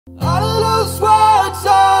All of those words,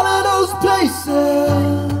 all of those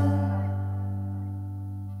places,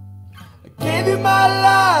 I gave you my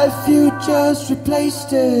life, you just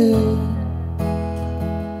replaced it.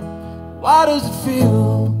 Why does it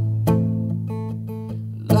feel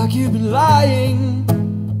like you've been lying?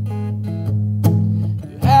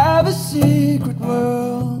 You have a secret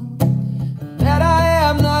world that I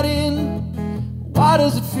am not in. Why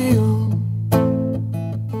does it feel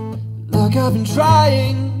like I've been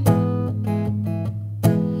trying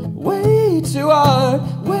way too hard,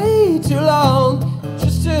 way too long,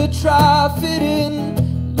 just to try fit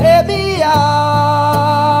in? Let me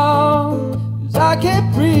out, 'cause I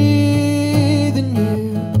can't breathe in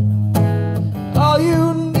you. All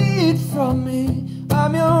you need from me,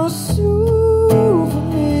 I'm your souvenir.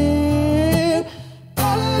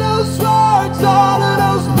 All of those words, all of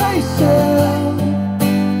those places,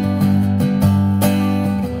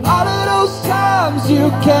 all of those times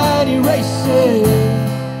you can't erase it.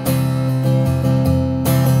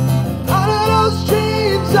 All of those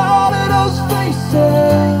dreams, all of those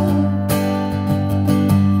faces,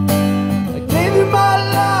 I gave you my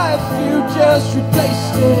life, you just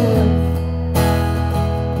replaced it.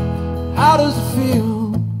 How does it feel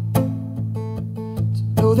to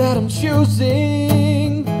know that I'm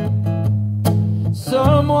choosing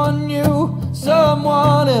someone new,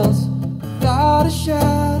 someone else, without a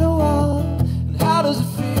shadow of? And how does it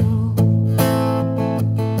feel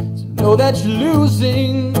to know that you're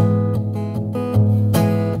losing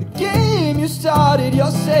the game you started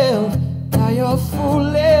yourself? Now you're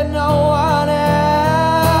fooling no one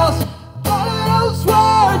else. All of those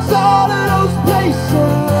words, all of those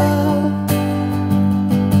places,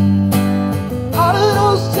 all of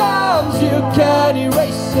those times you can't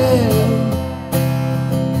erase it.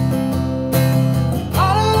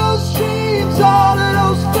 All of those dreams, all of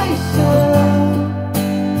those faces,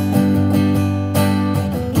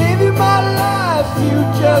 gave you my life, you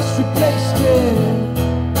just replaced it.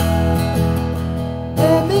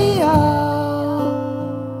 Let me out,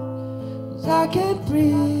 'cause I can't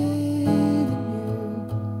breathe in you.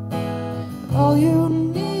 All you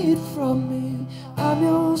need from me, I'm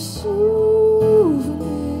your souvenir.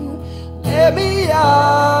 Let me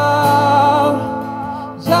out,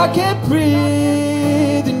 'cause I can't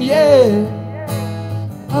breathe in you.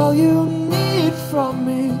 All you need from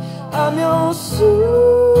me, I'm your souvenir.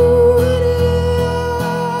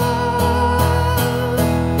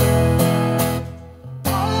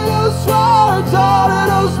 All of those words, all of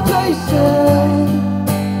those places,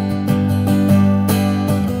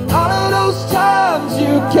 all of those times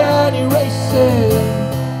you can't erase it.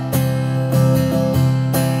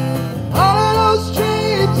 All of those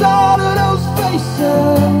dreams, all of those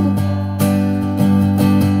faces,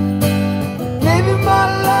 gave you my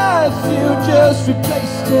life, you just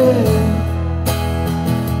replaced it.